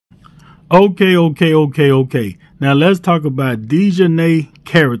Okay. Now let's talk about Dijonai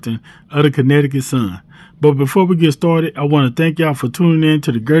Carrington of the Connecticut Sun. But before we get started, I want to thank y'all for tuning in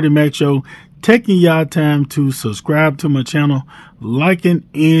to the Gertie Mac Show, taking y'all time to subscribe to my channel, liking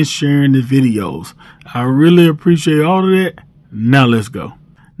and sharing the videos. I really appreciate all of that. Now let's go.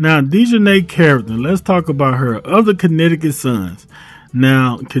 Now, Dijonai Carrington, let's talk about her of the Connecticut Suns.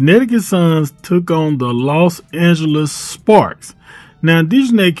 Now, Connecticut Suns took on the Los Angeles Sparks. Now,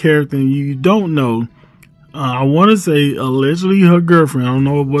 Dijonai Carrington, you don't know, I want to say allegedly her girlfriend, I don't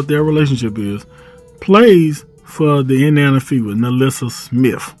know what their relationship is, plays for the Indiana Fever, Nalissa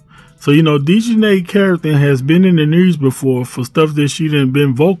Smith. So, you know, Dijonai Carrington has been in the news before for stuff that she didn't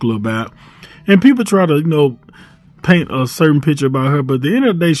been vocal about. And people try to, you know, paint a certain picture about her. But at the end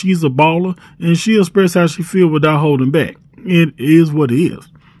of the day, she's a baller and she expressed how she feels without holding back. It is what it is.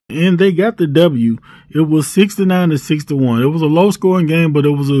 And they got the W. It was 69-61. It was a low-scoring game, but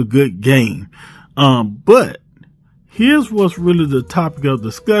it was a good game. But here's what's really the topic of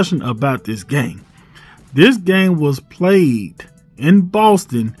discussion about this game. This game was played in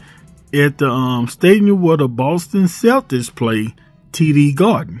Boston at the stadium where the Boston Celtics play, TD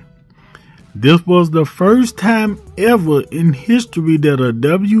Garden. This was the first time ever in history that a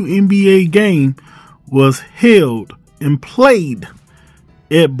WNBA game was held and played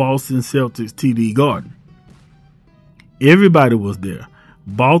at Boston Celtics TD Garden. Everybody was there.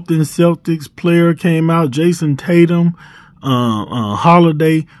 Boston Celtics player came out, Jason Tatum,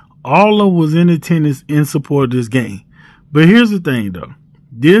 Holiday, all of them was in attendance in support of this game. But here's the thing though,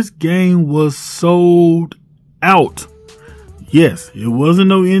 this game was sold out. Yes, it wasn't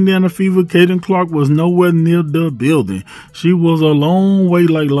no Indiana Fever. Caitlin Clark was nowhere near the building. She was a long way,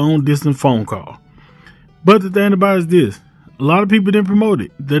 like long distance phone call. But the thing about it is this. A lot of people didn't promote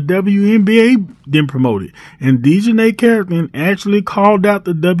it. The WNBA didn't promote it. And Dijonai Carrington actually called out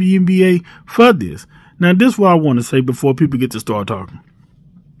the WNBA for this. Now, this is what I want to say before people get to start talking.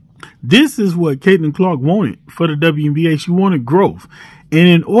 This is what Caitlin Clark wanted for the WNBA. She wanted growth. And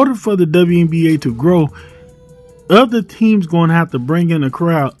in order for the WNBA to grow, other teams going to have to bring in a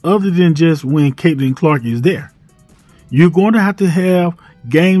crowd other than just when Caitlin Clark is there. You're going to have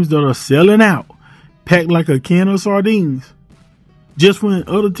games that are selling out, packed like a can of sardines, just when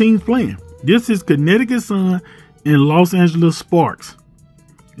other teams playing. This is Connecticut Sun and Los Angeles Sparks.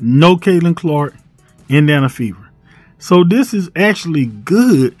 No Caitlin Clark, Indiana Fever. So this is actually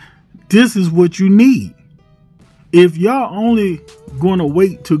good. This is what you need. If y'all only going to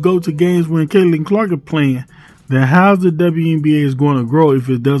wait to go to games when Caitlin Clark is playing, then how's the WNBA is going to grow if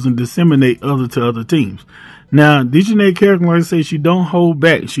it doesn't disseminate to other teams? Now, Dijonai Carrington, like I say, she don't hold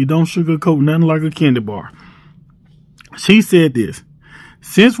back. She don't sugarcoat nothing like a candy bar. She said this: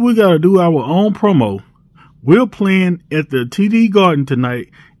 since we got to do our own promo, we're playing at the TD Garden tonight,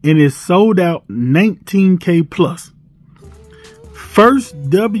 and it's sold out 19K plus. First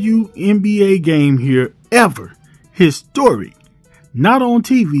WNBA game here ever. Historic. Not on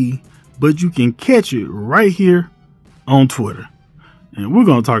TV, but you can catch it right here on Twitter. And we're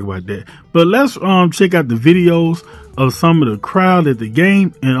going to talk about that. But let's check out the videos of some of the crowd at the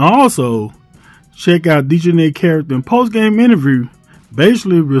game, and also check out Dijonai Carrington post-game interview,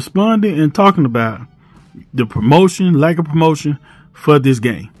 basically responding and talking about the promotion, lack of promotion for this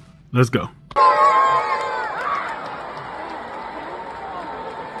game. Let's go.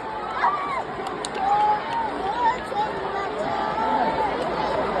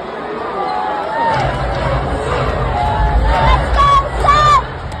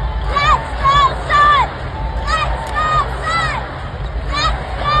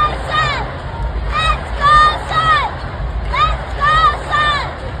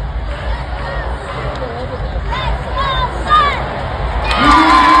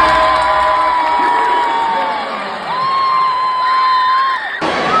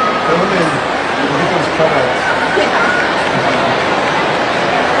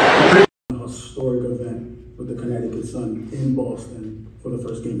 Historic event with the Connecticut Sun in Boston for the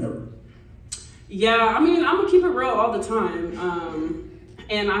first game ever. Yeah, I mean, I'm gonna keep it real all the time.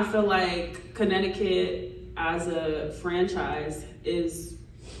 And I feel like Connecticut as a franchise is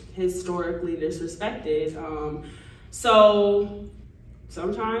historically disrespected. So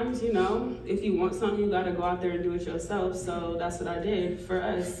sometimes, you know, if you want something, you gotta go out there and do it yourself. So that's what I did for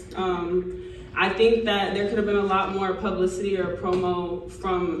us. I think that there could have been a lot more publicity or promo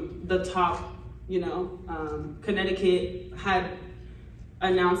from the top. You know, Connecticut had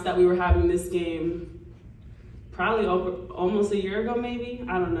announced that we were having this game probably almost a year ago, maybe,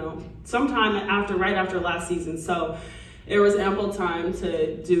 I don't know, sometime right after last season. So there was ample time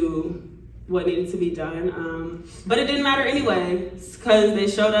to do what needed to be done. But it didn't matter anyway, because they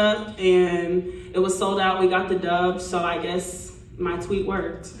showed up and it was sold out. We got the dub, so I guess my tweet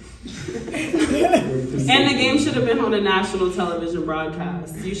worked. And the game should have been on a national television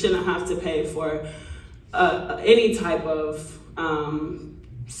broadcast. You shouldn't have to pay for any type of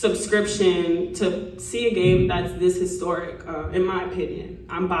subscription to see a game that's this historic, in my opinion.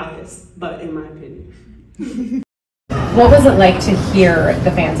 I'm biased, but in my opinion. What was it like to hear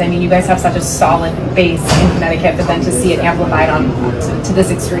the fans? I mean, you guys have such a solid base in Connecticut, but then to see it amplified to this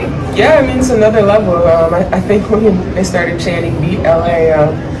extreme. Yeah, I mean, it's another level. I think when they started chanting "Beat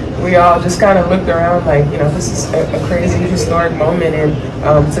LA," we all just kind of looked around like, you know, this is a crazy historic moment,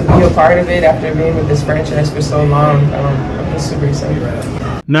 and to be a part of it after being with this franchise for so long, I'm just super excited.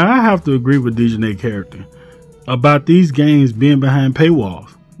 Now, I have to agree with Dijonai Carrington about these games being behind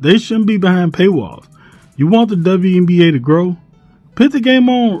paywalls. They shouldn't be behind paywalls. You want the WNBA to grow? Put the game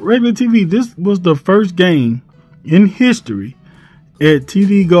on regular TV. This was the first game in history at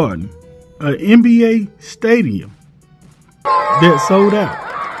TD Garden, an NBA stadium, that sold out.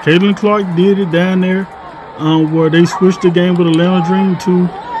 Caitlin Clark did it down there where they switched the game with Atlanta Dream to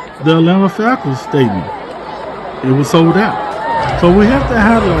the Atlanta Falcons stadium. It was sold out. So we have to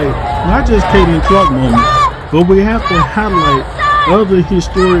highlight not just Caitlin Clark moments, but we have to highlight other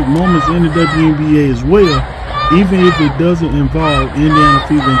historic moments in the WNBA as well, even if it doesn't involve Indiana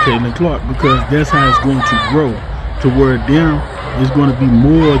Fever and Caitlin Clark, because that's how it's going to grow to where now it's going to be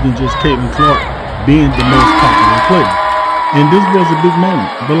more than just Caitlin Clark being the most popular player. And this was a big moment.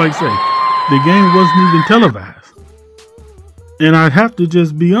 But like I say, the game wasn't even televised. And I have to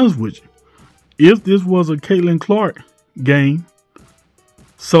just be honest with you. If this was a Caitlin Clark game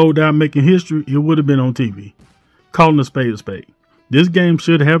sold out making history, it would have been on TV. Calling a spade a spade. This game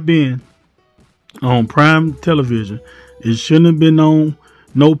should have been on prime television. It shouldn't have been on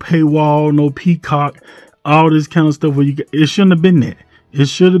no paywall, no Peacock, all this kind of stuff. It shouldn't have been that. It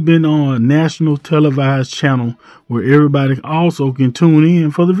should have been on a national televised channel where everybody also can tune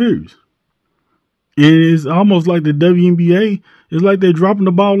in for the views. And it's almost like the WNBA is like they're dropping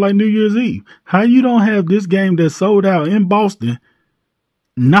the ball like New Year's Eve. How you don't have this game that sold out in Boston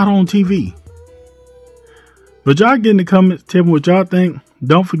not on TV? But y'all get in the comments, tell me what y'all think.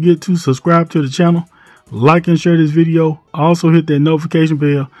 Don't forget to subscribe to the channel, like and share this video. Also hit that notification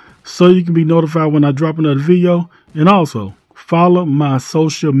bell so you can be notified when I drop another video. And also follow my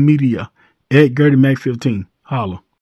social media at GertieMac15. Holla.